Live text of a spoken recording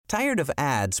Tired of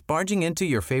ads barging into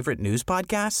your favorite news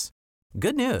podcasts?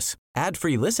 Good news.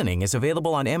 Ad-free listening is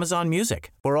available on Amazon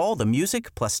Music for all the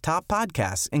music plus top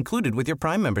podcasts included with your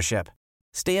Prime membership.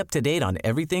 Stay up to date on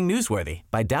everything newsworthy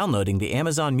by downloading the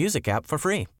Amazon Music app for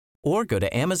free or go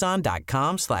to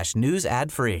amazon.com/news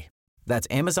ad free. That's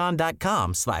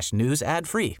amazon.com/news ad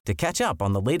free to catch up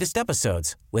on the latest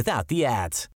episodes without the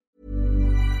ads.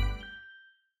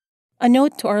 A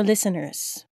note to our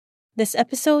listeners. This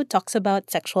episode talks about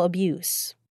sexual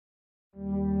abuse.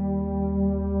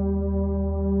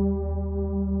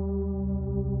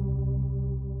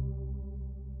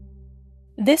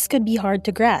 This could be hard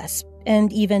to grasp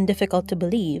and even difficult to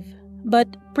believe,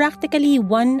 but practically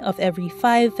 1 of every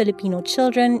 5 Filipino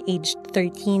children aged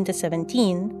 13 to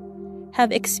 17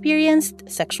 have experienced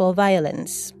sexual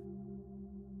violence.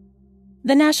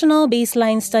 The National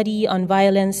Baseline Study on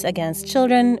Violence Against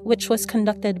Children, which was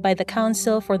conducted by the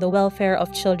Council for the Welfare of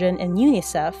Children and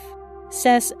UNICEF,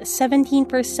 says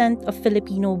 17% of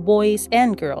Filipino boys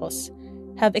and girls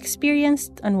have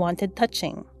experienced unwanted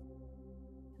touching.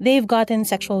 They've gotten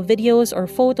sexual videos or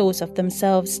photos of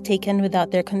themselves taken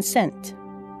without their consent,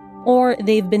 or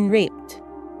they've been raped,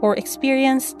 or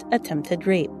experienced attempted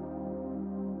rape.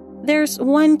 There's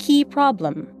one key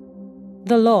problem: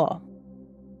 the law.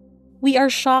 We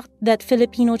are shocked that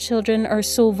Filipino children are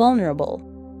so vulnerable,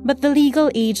 but the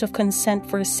legal age of consent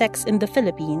for sex in the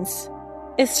Philippines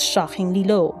is shockingly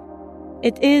low.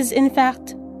 It is, in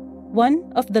fact, one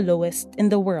of the lowest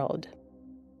in the world.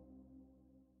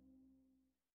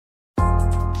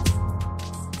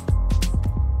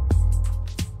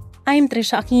 I'm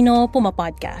Trisha Aquino, Puma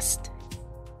Podcast.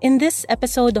 In this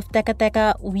episode of Teka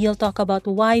Teka, we'll talk about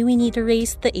why we need to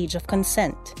raise the age of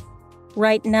consent.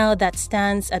 Right now, that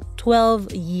stands at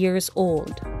 12 years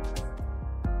old.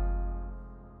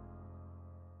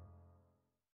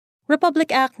 Republic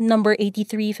Act No.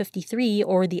 8353,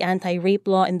 or the Anti-Rape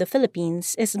Law in the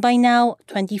Philippines, is by now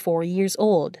 24 years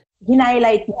old.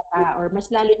 Hinighlight niya pa, or mas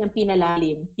lalo niyang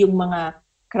pinalalim yung mga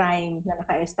crime na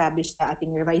naka-establish sa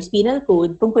ating revised penal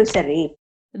code tungkol sa rape.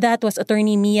 That was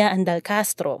Attorney Mia Andal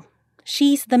Castro.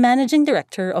 She's the managing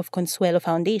director of Consuelo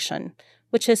Foundation,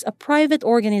 which is a private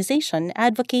organization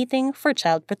advocating for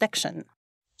child protection.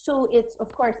 So it's,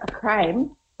 of course, a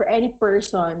crime for any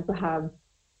person to have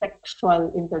sexual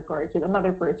intercourse with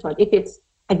another person if it's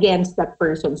against that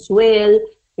person's will,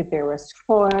 if there was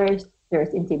force,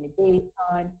 there's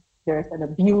intimidation, there's an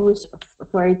abuse of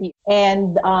authority.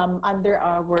 And under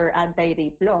our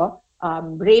anti-rape law,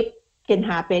 rape can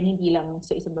happen hindi lang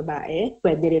sa isang babae,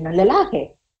 pwede rin ng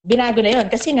lalaki. Binago na yun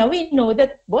kasi now we know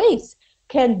that boys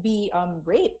can be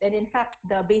raped. And in fact,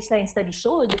 the baseline study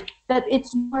showed that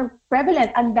it's more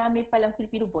prevalent. Ang dami palang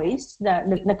Filipino boys na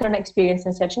nagkaroon ng experience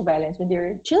ng sexual violence when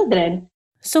they're children.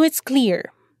 So it's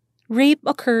clear. Rape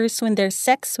occurs when there's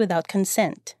sex without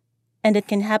consent. And it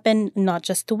can happen not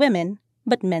just to women,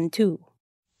 but men too.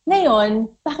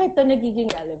 Ngayon, bakit ito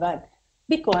nagiging relevant?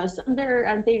 Because under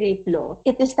anti-rape law,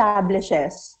 it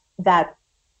establishes that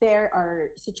there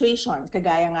are situations,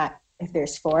 kagaya nga, if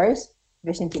there's force,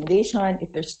 there's intimidation,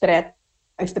 if there's threat,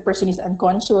 if the person is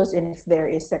unconscious, and if there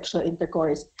is sexual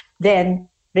intercourse, then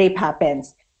rape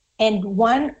happens. And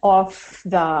one of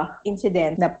the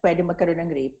incidents na pwede magkaroon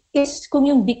ng rape is kung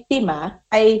yung biktima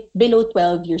ay below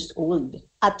 12 years old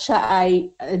at siya ay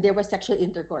there was sexual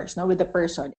intercourse with the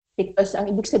person. Because ang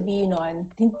ibig sabihin nun,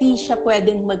 hindi siya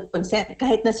pwedeng mag-consent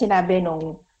kahit na sinabi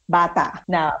nung bata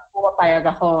na pumapayag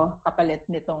ako kapalit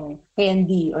nitong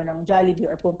candy o ng Jollibee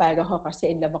or pumapayag ako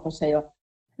kasi in love ako sa'yo.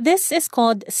 This is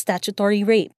called statutory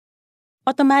rape.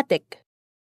 Automatic.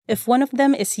 If one of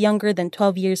them is younger than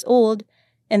 12 years old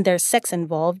and there's sex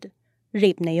involved,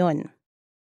 rape na yon.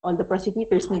 All the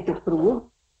prosecutors need to prove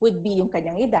would be yung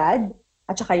kanyang edad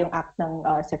at saka yung act ng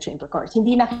sexual intercourse.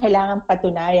 Hindi na kailangan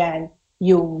patunayan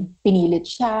yung pinilit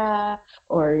siya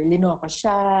or linoko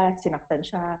siya, sinaktan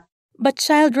siya. But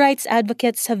child rights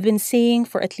advocates have been saying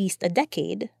for at least a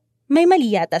decade, may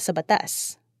mali yata sa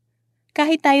batas.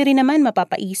 Kahit tayo rin naman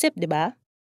mapapaisip, di ba?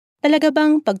 Talaga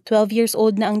bang pag 12 years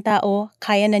old na ang tao,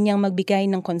 kaya na niyang magbigay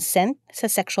ng consent sa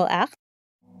sexual act?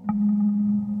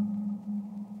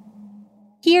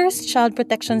 Here's Child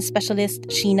Protection Specialist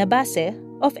Sheena Base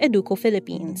of Educo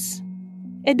Philippines.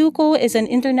 Educo is an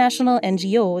international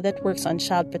NGO that works on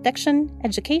child protection,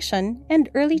 education, and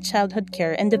early childhood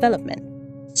care and development.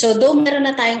 So though meron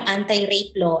na tayong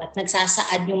anti-rape law at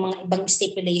nagsasaad yung mga ibang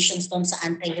stipulations doon sa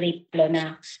anti-rape law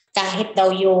na kahit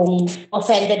daw yung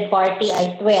offended party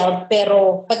ay 12,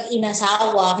 pero pag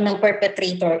inasawa ng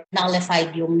perpetrator,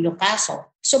 nullified yung kaso.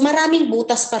 So maraming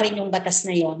butas pa rin yung batas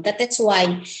na yon. That is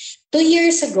why 2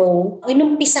 years ago,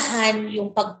 inumpisahan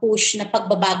yung pag-push na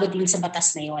pagbabago din sa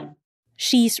batas na yon.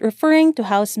 She's referring to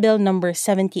House Bill number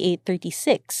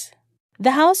 7836.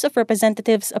 The House of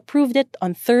Representatives approved it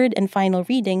on third and final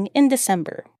reading in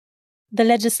December. The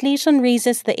legislation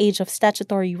raises the age of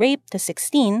statutory rape to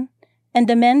 16 and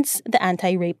amends the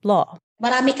anti-rape law.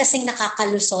 Marami kasing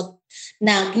nakakalusot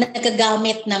na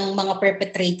nagagamit ng mga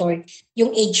perpetrator yung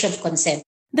age of consent.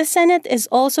 The Senate is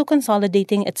also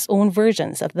consolidating its own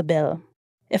versions of the bill.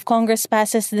 If Congress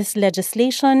passes this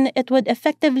legislation, it would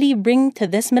effectively bring to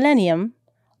this millennium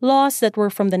laws that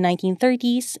were from the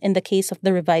 1930s in the case of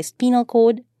the Revised Penal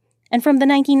Code and from the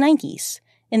 1990s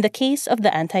in the case of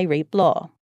the anti-rape law.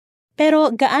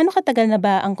 Pero gaano katagal na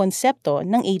ba ang konsepto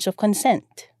ng age of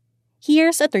consent?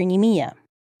 Here's Attorney Mia.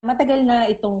 Matagal na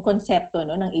itong konsepto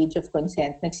ng age of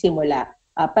consent nagsimula.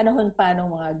 Panahon pa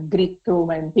ng mga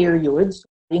Greek-Roman periods.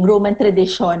 Yung Roman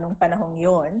tradition ng panahong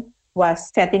yon was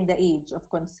setting the age of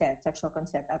consent, sexual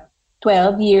consent at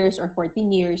 12 years or 14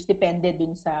 years, depende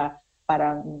dun sa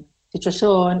parang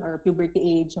sitwasyon or puberty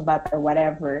age ng bata or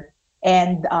whatever.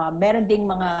 And meron ding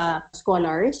mga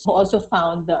scholars who also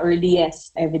found the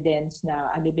earliest evidence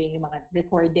na ano ba yung mga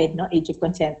recorded age of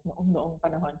consent noong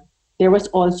panahon. There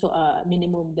was also a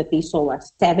minimum that they saw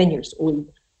was 7 years old.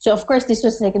 So of course, this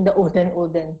was like in the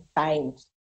olden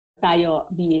times. Tayo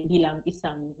bilang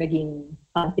isang naging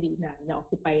country na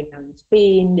na-occupy ng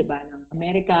Spain, di ba, ng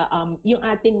Amerika, yung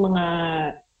ating mga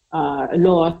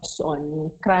laws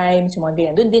on crimes, yung mga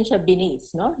ganyan. Doon din siya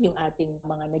binase, no? Yung ating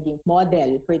mga naging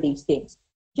model for these things.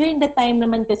 During the time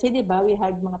naman kasi, di ba, we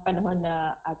had mga panahon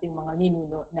na ating mga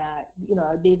ninuno na,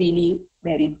 they really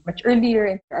married much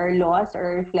earlier. Our laws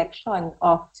are a reflection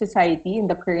of society in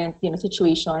the current,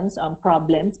 situations,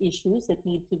 problems, issues that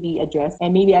need to be addressed.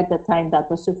 And maybe at the time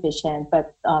that was sufficient.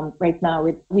 But right now,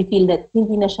 we feel that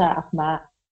hindi na siya akma.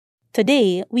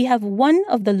 Today, we have one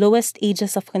of the lowest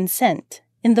ages of consent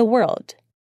in the world.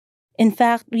 In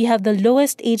fact, we have the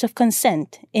lowest age of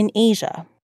consent in Asia.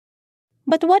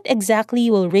 But what exactly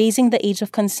will raising the age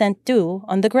of consent do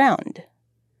on the ground?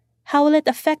 How will it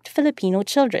affect Filipino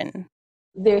children?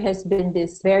 There has been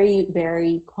this very,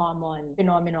 very common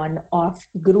phenomenon of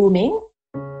grooming.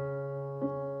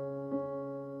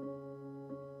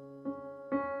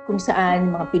 Kung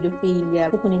saan mga pedophilia,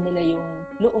 kukunin nila yung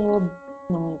loob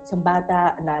ng isang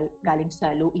bata na galing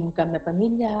sa low-income na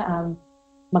pamilya,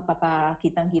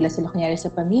 magpapakitang gila sila kunyari sa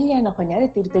pamilya, na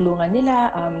kunyari tinutulungan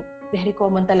nila. Very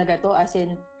common talaga to, as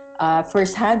in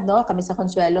first hand, no? Kami sa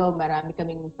Consuelo, marami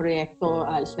kaming proyekto,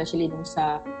 especially nung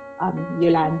sa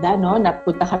Yolanda, no?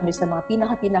 Napunta kami sa mga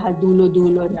pinaka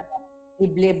dulo-dulo na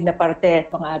liblib na parte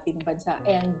ng ating bansa.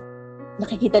 And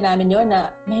nakikita namin yun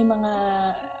na may mga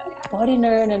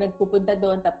foreigner na nagpupunta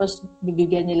doon, tapos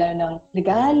bibigyan nila ng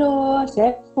regalo,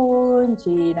 cellphone,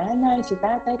 si nanay, si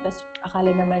tatay, tapos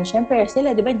akala naman, syempre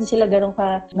sila, di ba, hindi sila ganun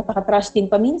ka napaka-trusting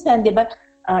paminsan, di ba?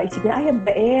 Isipin, ay, ang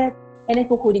bait. And then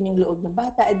kukunin yung loob ng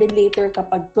bata. And then later,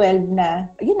 kapag 12 na,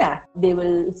 yun na, they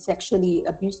will sexually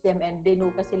abuse them. And they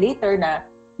know kasi later na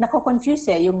nako-confuse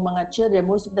yung mga children.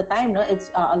 Most of the time, no,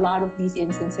 it's a lot of these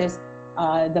instances,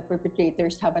 the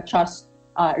perpetrators have a trust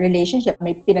relationship.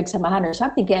 May pinagsamahan or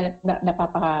something, kaya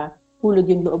napapahulog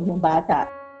yung loob ng bata.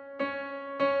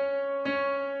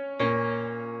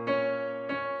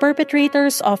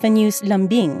 Perpetrators often use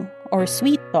lambing or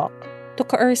sweet talk to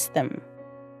coerce them.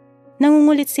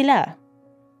 Nangungulit sila.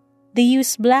 They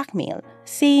use blackmail,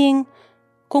 saying,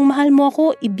 kung mahal mo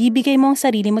ako, ibibigay mo ang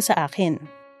sarili mo sa akin.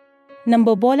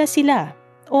 Nambobola sila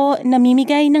o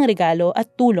namimigay ng regalo at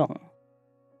tulong.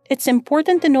 It's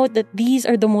important to note that these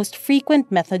are the most frequent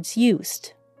methods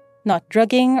used. Not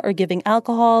drugging or giving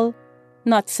alcohol,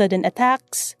 not sudden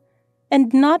attacks, and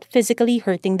not physically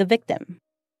hurting the victim.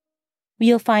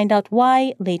 We'll find out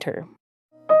why later.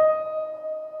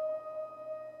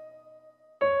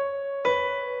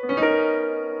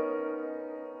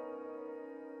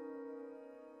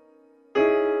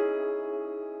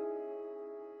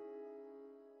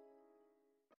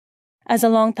 As a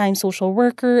longtime social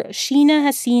worker, Sheena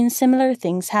has seen similar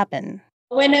things happen.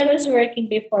 When I was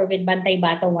working before with Bantay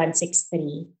Bata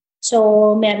 163,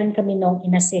 so meron kami nung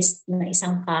inassist na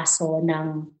isang kaso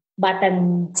ng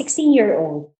batang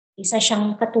 16-year-old. Isa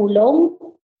siyang katulong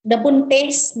na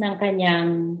buntis ng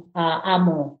kanyang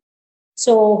amo.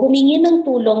 So humingi ng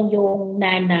tulong yung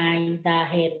nanay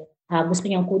dahil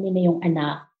gusto niyang kunin na yung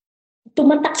anak.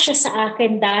 Tumatak siya sa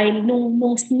akin dahil nung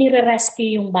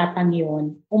nire-rescue yung batang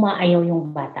yun, umaayaw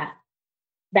yung bata.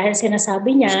 Dahil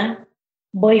sinasabi niya,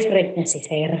 boyfriend niya si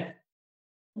Sir.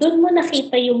 Doon mo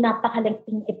nakita yung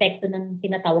napakalaking epekto ng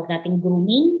tinatawag nating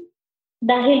grooming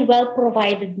dahil well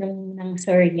provided ng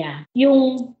Sir niya.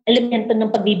 Yung elemento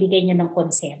ng pagbibigay niya ng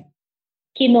consent.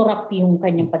 Kinurap yung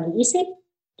kanyang pag-iisip,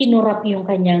 kinurap yung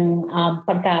kanyang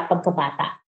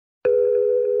pagkabata.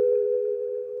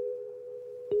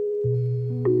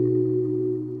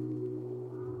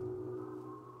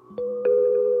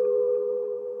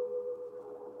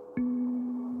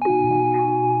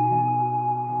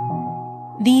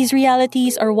 These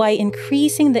realities are why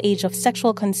increasing the age of sexual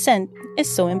consent is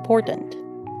so important.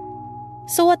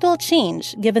 So what will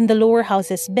change given the lower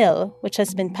house's bill, which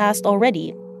has been passed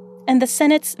already, and the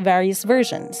Senate's various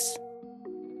versions?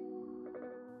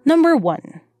 Number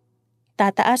 1.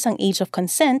 Tataas ang age of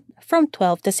consent from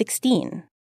 12 to 16.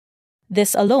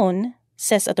 This alone,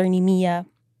 says Attorney Mia,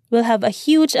 will have a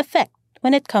huge effect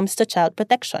when it comes to child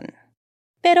protection.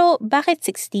 Pero bakit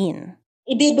 16?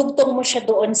 Ididugtong mo siya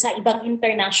doon sa ibang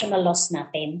international laws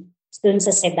natin. Doon sa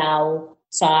CEDAW,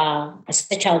 sa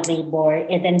child labor,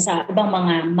 and then sa ibang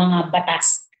mga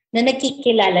batas na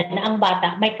nagkikilala na ang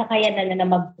bata may kakayanan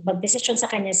na magdesisyon sa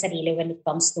kanya sarili when it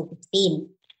comes to 15.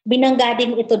 Binangga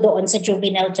din ito doon sa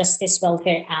Juvenile Justice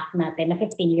Welfare Act natin na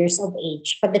 15 years of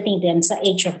age, pagdating din sa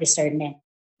age of discernment.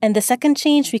 And the second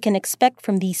change we can expect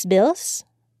from these bills?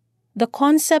 The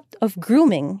concept of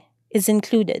grooming is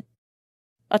included.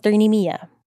 Attorney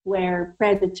Mia. Where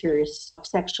predators of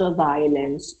sexual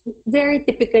violence very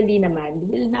typically naman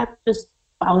will not just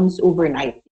pounce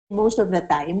overnight. Most of the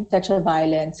time, sexual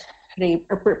violence, rape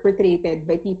are perpetrated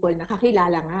by people na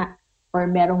kakilala nga or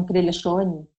merong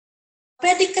relasyon.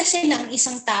 Pwede kasi na ang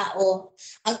isang tao,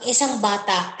 ang isang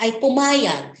bata ay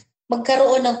pumayag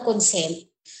magkaroon ng consent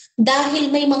dahil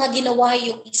may mga ginawa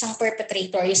yung isang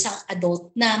perpetrator, isang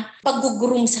adult na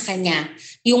pag-groom sa kanya,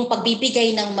 yung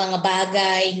pagbibigay ng mga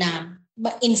bagay na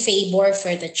in favor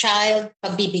for the child,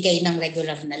 pagbibigay ng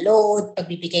regular na load,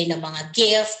 pagbibigay ng mga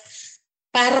gift,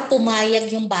 para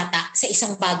pumayag yung bata sa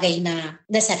isang bagay na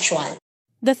sexual.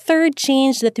 The third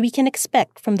change that we can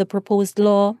expect from the proposed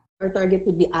law, our target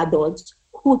would be adults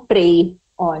who prey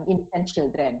on innocent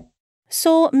children.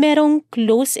 So merong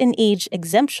close-in-age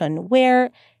exemption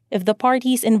where if the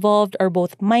parties involved are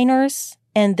both minors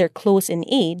and they're close in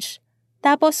age,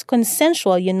 tapos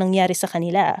consensual yun nangyari sa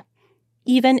kanila,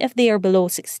 even if they are below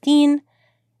 16,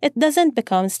 it doesn't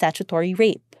become statutory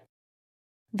rape.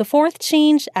 The fourth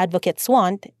change advocates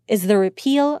want is the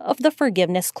repeal of the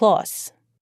forgiveness clause.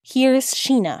 Here's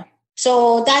Sheena.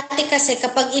 So dati kasi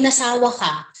kapag inasawa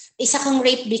ka, isa kang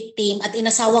rape victim at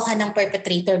inasawa ka ng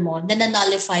perpetrator mo,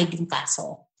 nananullified yung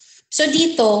kaso. So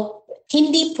dito,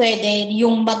 hindi pwede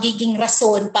yung magiging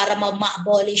rason para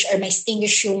ma-abolish or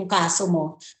ma-extinguish yung kaso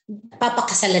mo,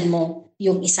 papakasalan mo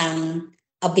yung isang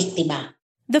biktima.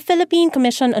 The Philippine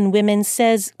Commission on Women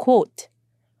says, quote,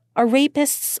 "A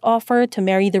rapist's offer to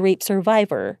marry the rape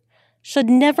survivor should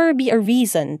never be a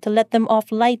reason to let them off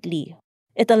lightly.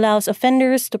 It allows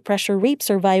offenders to pressure rape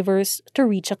survivors to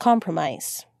reach a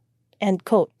compromise." End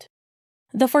quote.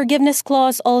 The forgiveness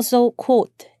clause also,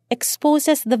 quote,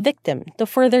 exposes the victim to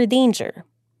further danger,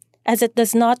 as it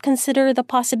does not consider the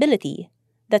possibility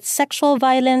that sexual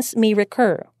violence may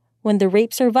recur when the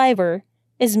rape survivor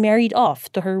is married off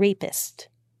to her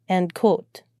rapist. End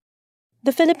quote.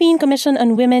 The Philippine Commission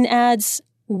on Women adds,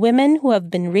 women who have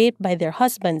been raped by their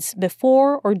husbands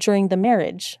before or during the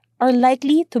marriage are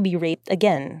likely to be raped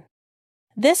again.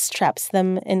 This traps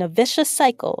them in a vicious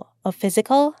cycle of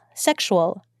physical,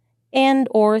 sexual,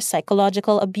 and or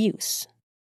psychological abuse.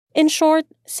 In short,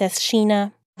 says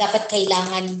Sheena, dapat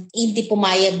kailangan hindi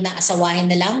pumayag na asawahin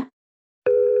na lang.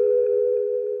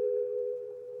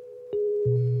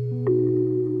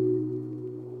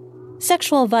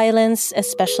 Sexual violence,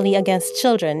 especially against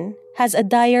children, has a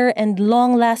dire and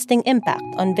long-lasting impact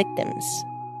on victims.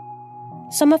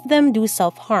 Some of them do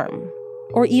self-harm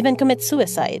or even commit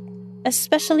suicide,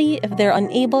 especially if they're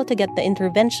unable to get the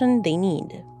intervention they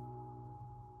need.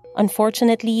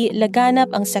 Unfortunately,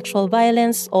 laganap ang sexual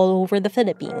violence all over the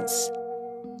Philippines.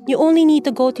 You only need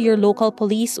to go to your local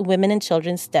police women and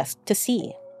children's desk to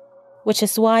see. Which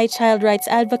is why child rights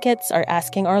advocates are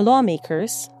asking our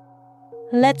lawmakers,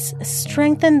 let's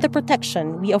strengthen the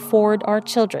protection we afford our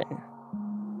children.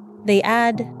 They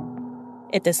add,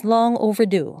 it is long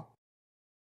overdue.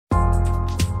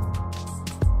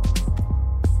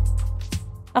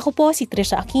 Ako po si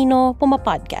Trisha Aquino, Puma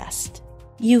Podcast.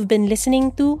 You've been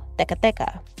listening to Teka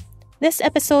Teka. This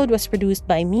episode was produced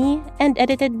by me and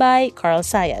edited by Carl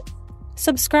Sayat.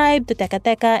 Subscribe to Teka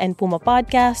Teka and Puma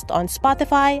Podcast on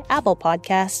Spotify, Apple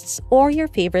Podcasts, or your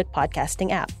favorite podcasting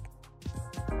app.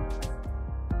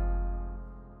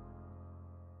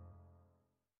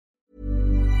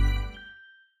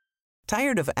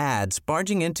 Tired of ads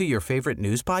barging into your favorite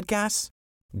news podcasts?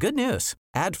 Good news.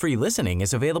 Ad-free listening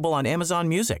is available on Amazon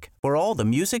Music for all the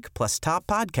music plus top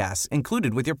podcasts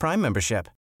included with your Prime membership.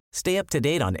 Stay up to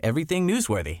date on everything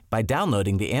newsworthy by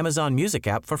downloading the Amazon Music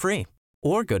app for free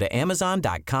or go to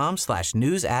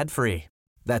amazon.com/news ad free.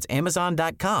 That's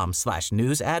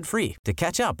amazon.com/news ad free to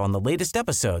catch up on the latest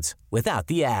episodes without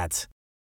the ads.